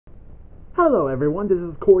Hello everyone, this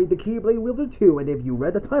is Corey the Keyblade Wielder 2, and if you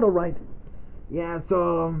read the title right, yeah,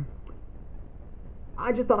 so,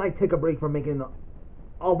 I just thought I'd take a break from making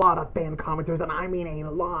a lot of fan commentaries, and I mean a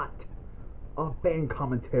lot of fan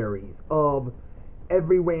commentaries of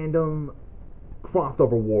every random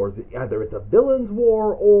crossover wars, either it's a villains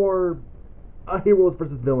war or a heroes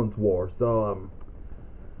versus villains war, so,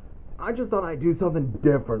 I just thought I'd do something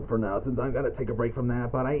different for now, since I'm gonna take a break from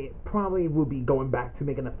that, but I probably will be going back to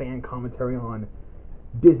making a fan commentary on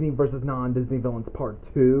Disney versus non-Disney villains part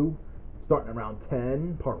 2, starting around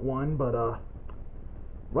 10, part 1, but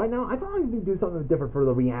right now I thought I'd do something different for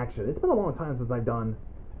the reaction. It's been a long time since I've done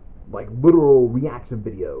like literal reaction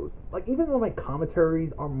videos. Like, even though my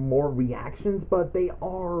commentaries are more reactions, but they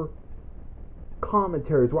are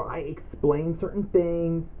commentaries where I explain certain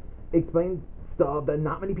things, explain stuff that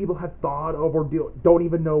not many people have thought of or don't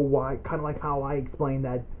even know why. Kind of like how I explained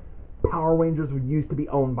that Power Rangers used to be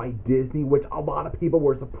owned by Disney, which a lot of people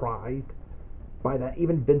were surprised by that.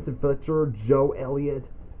 Even Vincent Fletcher, Joe Elliott,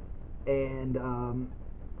 and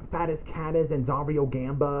Fatus Caddis and Zario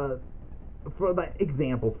Gamba for the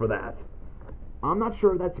examples for that. I'm not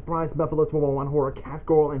sure if that surprised Mephiles 101 Horror,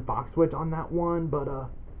 Catgirl, and Fox Switch on that one, but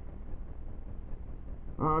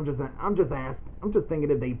I'm just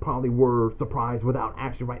thinking if they probably were surprised without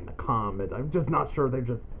actually writing the comment. I'm just not sure. They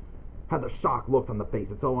just had the shocked looks on the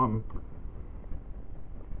faces. So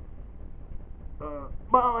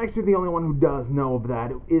well, actually, the only one who does know of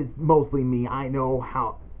that is mostly me. I know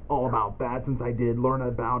how all about that since I did learn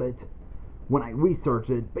about it when I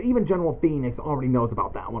researched it. But even General Phoenix already knows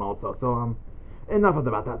about that one also. So enough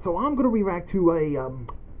about that. So I'm gonna react to a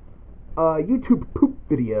YouTube poop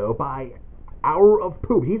video by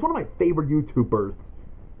HourofPoop. He's one of my favorite YouTubers,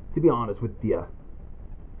 to be honest with you.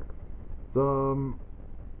 So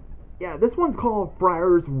yeah, this one's called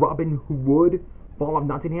Friar's Robin Hood, Fall of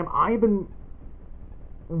Nottingham. I've been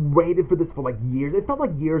waited for this for like years. It felt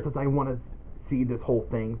like years since I want to see this whole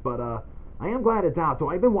thing, but I am glad it's out. So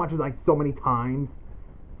I've been watching like so many times.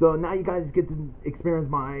 So now you guys get to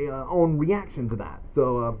experience my own reaction to that.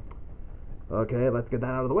 So okay, let's get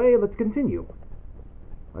that out of the way. Let's continue.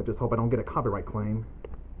 I just hope I don't get a copyright claim.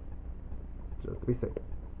 Just to be safe.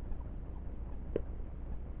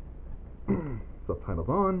 Subtitles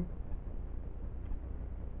on.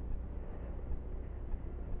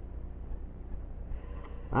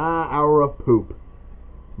 HourofPoop.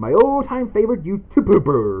 My old-time favorite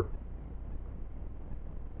YouTuber.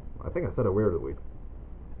 I think I said it weirdly.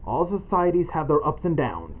 All societies have their ups and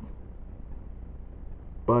downs.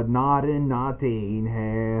 But not in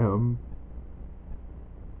Nottingham.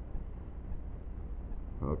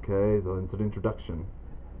 Okay, so into the introduction.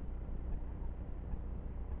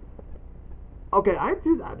 Okay, if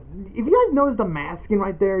you guys notice the masking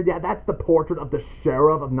right there, yeah, that's the portrait of the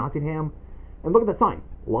Sheriff of Nottingham. And look at the sign,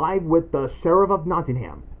 live with the Sheriff of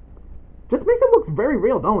Nottingham. Just makes it look very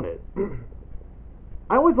real, don't it?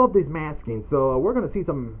 I always love these maskings, so we're gonna see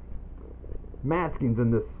some maskings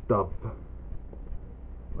in this stuff.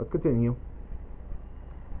 Let's continue.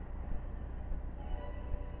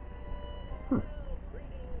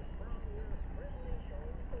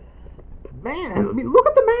 Man, I mean, look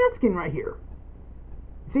at the masking right here.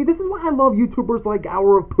 See, this is why I love YouTubers like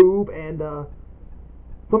HourofPoop and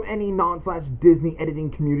some any non/Disney editing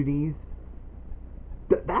communities.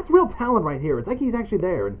 That's real talent right here. It's like he's actually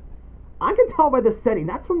there, and I can tell by the setting.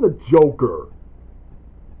 That's from the Joker.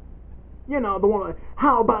 You know, the one like,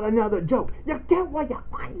 how about another joke? You get what you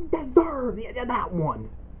deserve. Yeah, that one.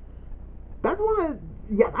 That's one.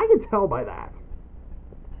 Yeah, I can tell by that.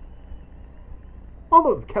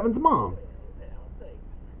 Although it's Kevin's mom.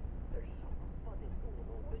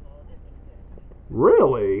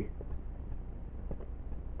 Really?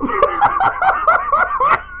 Friar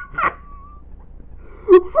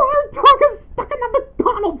Tuck is stuck in a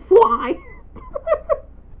McDonald's fly.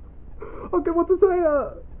 Okay, what's it say?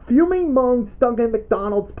 Fuming monk stuck in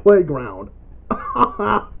McDonald's playground.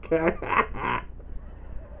 Okay.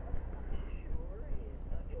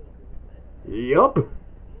 Yup.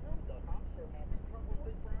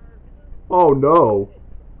 Oh no.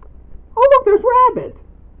 Oh look, there's Rabbit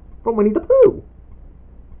from Winnie the Pooh.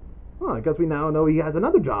 Well, I guess we now know he has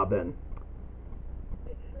another job then.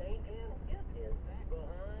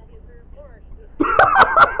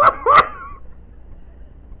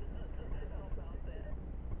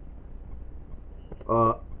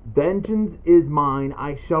 Vengeance is mine,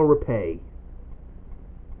 I shall repay.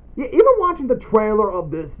 Yeah, even watching the trailer of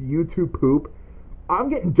this YouTube poop, I'm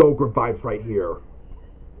getting Joker vibes right here.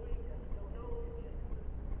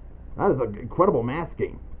 That is an incredible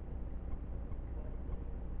masking.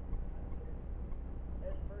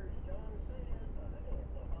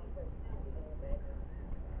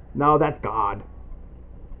 No, that's God.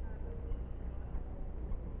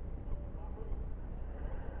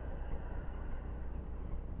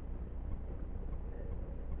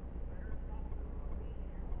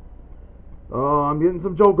 Oh, I'm getting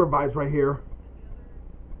some Joker vibes right here.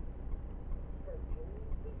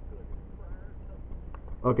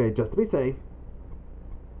 Okay, just to be safe.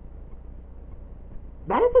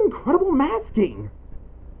 That is incredible masking.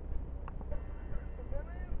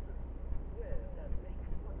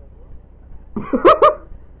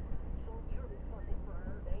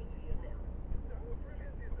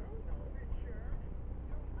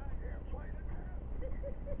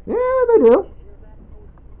 Yeah, they do.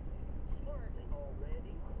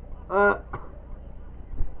 Oh.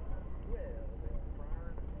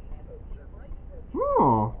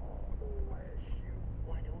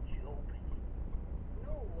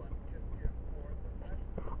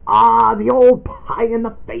 Ah, the old pie in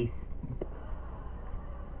the face.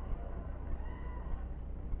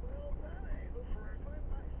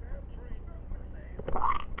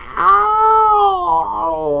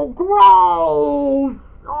 Oh, gross.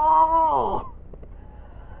 Oh.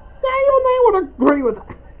 They would agree with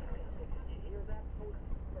that.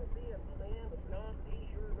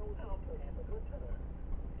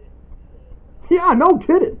 Yeah, no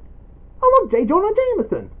kidding. I love J. Jonah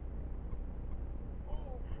Jameson.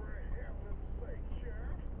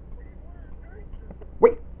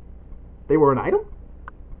 Wait, they were an item?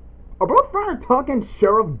 Are both Friar Tuck and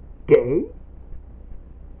Sheriff gay?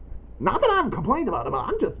 Not that I haven't complained about it, but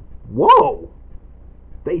I'm just, whoa.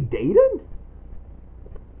 They dated?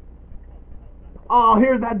 Oh,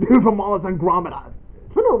 here's that dude from Wallace and Gromit.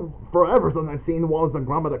 It's been forever since I've seen Wallace and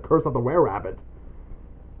Gromit: The Curse of the Were-Rabbit.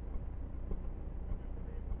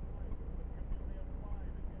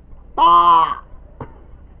 Ah!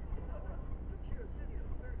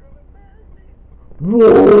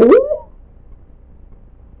 Whoa!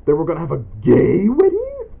 They were gonna have a gay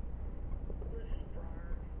wedding?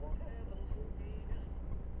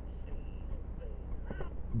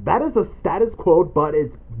 That is a status quote, but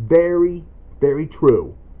it's very, very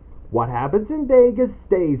true. What happens in Vegas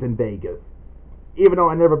stays in Vegas. Even though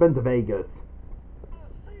I've never been to Vegas.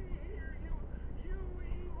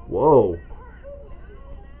 Whoa.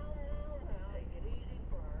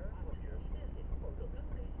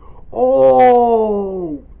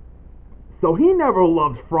 Oh! So he never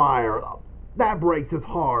loved Friar. That breaks his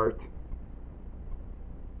heart.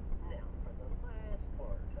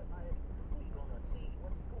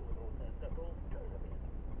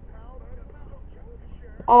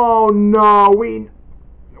 Oh no,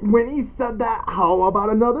 when he said that, how about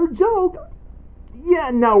another joke?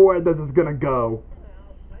 Yeah, know where this is gonna go.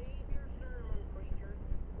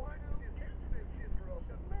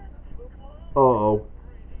 Uh-oh.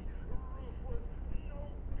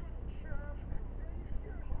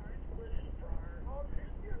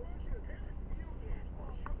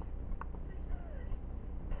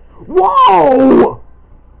 Whoa!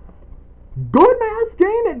 Good mask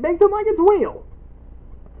game, it makes it like it's real.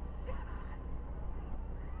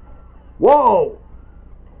 Whoa!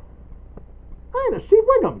 Hey, there's Chief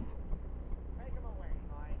Wiggums.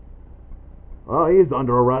 Oh, he's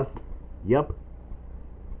under arrest. Yep.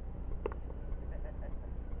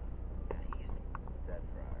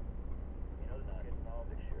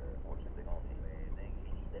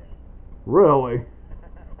 Really?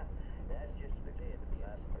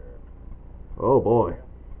 Oh boy.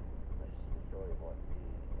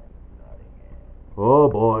 Oh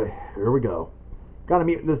boy. Here we go. Gotta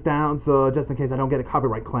mute this down so just in case I don't get a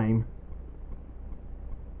copyright claim.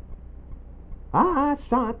 I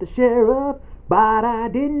shot the sheriff, but I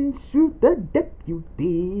didn't shoot the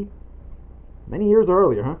deputy. Many years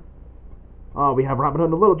earlier, huh? Oh, we have Robin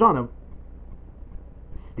Hood and Little John.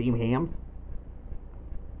 Steam hams.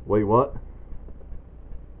 Wait, what?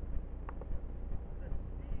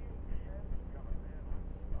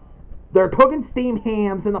 They're cooking steamed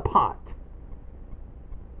hams in the pot.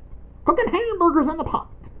 Cooking hamburgers in the pot.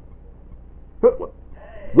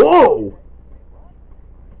 Whoa!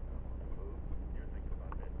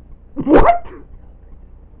 What?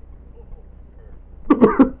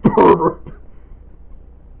 Pervert.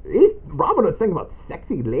 Robin Hood's thinking about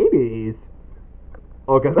sexy ladies.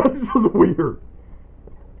 Okay, that's just weird.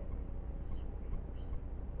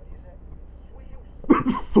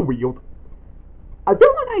 Sweet. I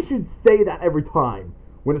feel like I should say that every time.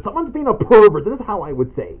 When someone's being a pervert, this is how I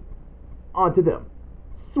would say. On to them.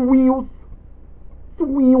 Sweels.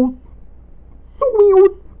 Sweels.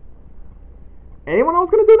 Sweels. Anyone else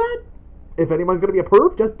gonna do that? If anyone's gonna be a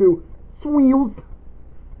perv, just do sweels.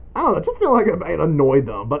 I don't know, just feel like it might annoy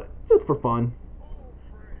them, but just for fun.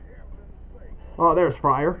 Oh, there's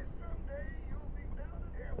Friar.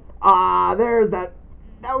 There's that.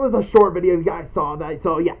 That was a short video. You guys saw that.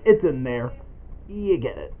 So, yeah, it's in there. You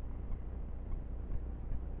get it.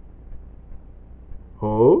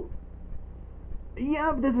 Huh?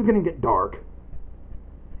 Yeah, this is gonna get dark.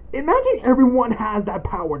 Imagine everyone has that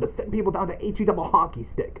power to send people down to HE double hockey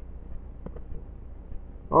stick.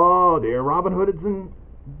 Oh dear, Robin Hood is in...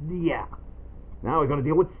 Yeah. Now we're gonna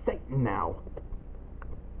deal with Satan now.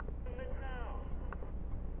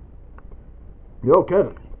 Yo,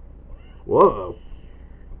 kidding. Whoa.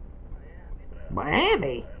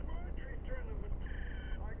 Miami?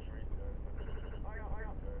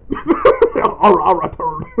 I'll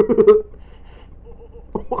return.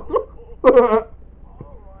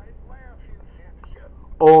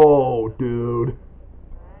 Oh, dude.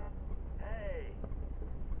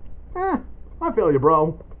 I feel you,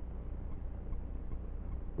 bro.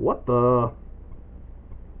 What the?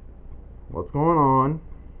 What's going on?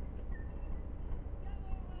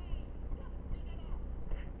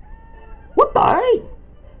 What the hey?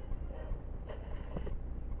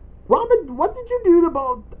 Robin, what did you do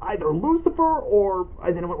about either Lucifer or,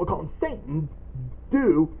 as anyone would call him, Satan,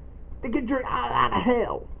 do to get your out of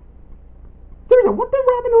hell? Seriously, what did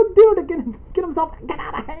Robin Hood do to get himself get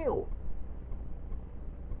out of hell?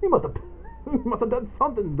 He must have done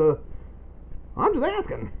something to... I'm just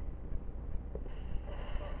asking.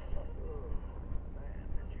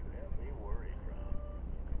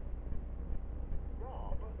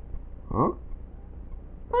 Huh?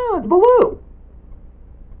 Oh, it's Baloo.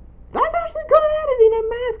 That's actually good editing and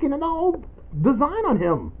masking and the whole design on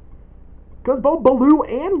him. Because both Baloo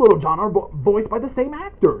and Little John are voiced by the same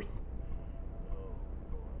actors.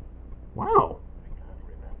 Wow.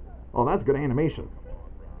 Oh, that's good animation.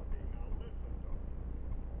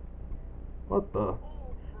 What the?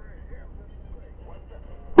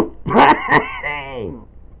 Dang!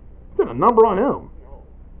 Did a number on him.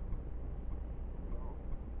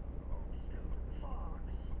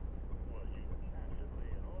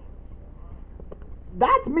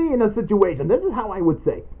 That's me in a situation. This is how I would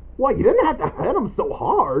say. Well, you didn't have to hit him so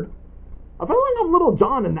hard. I feel like I'm Little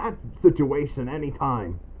John in that situation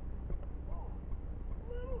anytime.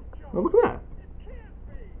 Oh, look at that.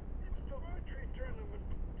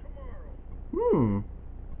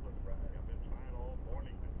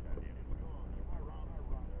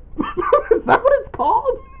 Is that what it's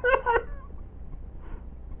called?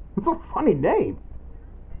 It's a funny name.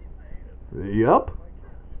 Yep.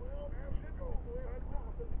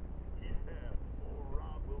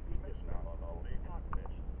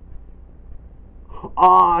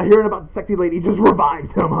 Hearing about the sexy lady just revives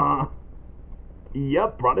him, huh?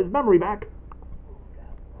 Yep, brought his memory back.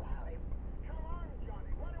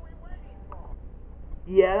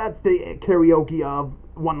 Yeah, that's the karaoke of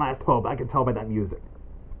One Last Hope. I can tell by that music.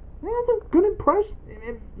 Yeah, that's a good impression.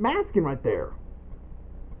 Masking right there.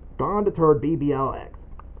 Gone Deterred BBLX.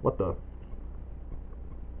 What the?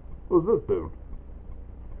 Who's this dude?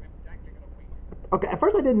 Okay, at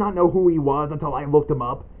first I did not know who he was until I looked him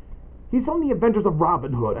up. He's from The Adventures of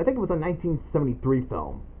Robin Hood. I think it was a 1973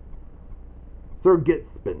 film. Sir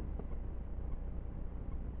Gitspin.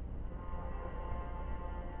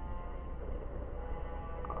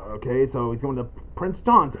 Okay, so he's going to Prince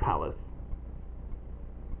John's palace.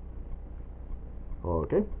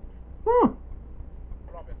 Okay. Huh.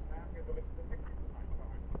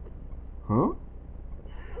 Huh?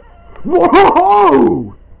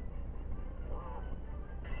 Whoa!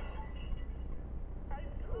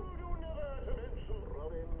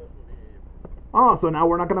 Oh, so now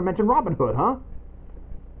we're not going to mention Robin Hood, huh?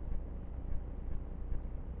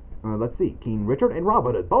 Let's see. King Richard and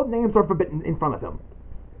Robin Hood. Both names are forbidden in front of him.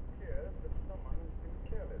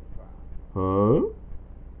 Huh?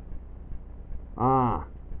 Ah.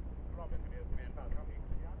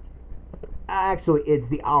 Actually, it's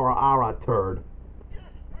the Ara turd.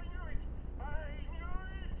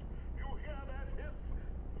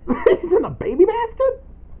 He's in a baby basket?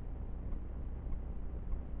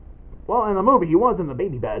 Well, in the movie, he was in the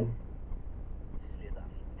baby bed.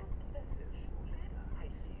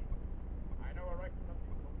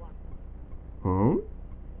 Hmm?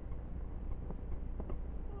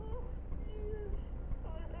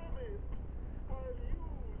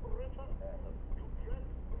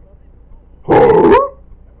 Huh?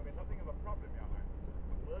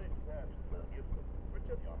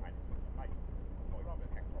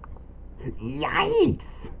 Yikes!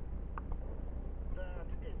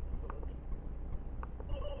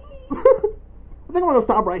 I think I'm going to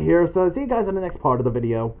stop right here, so see you guys in the next part of the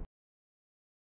video.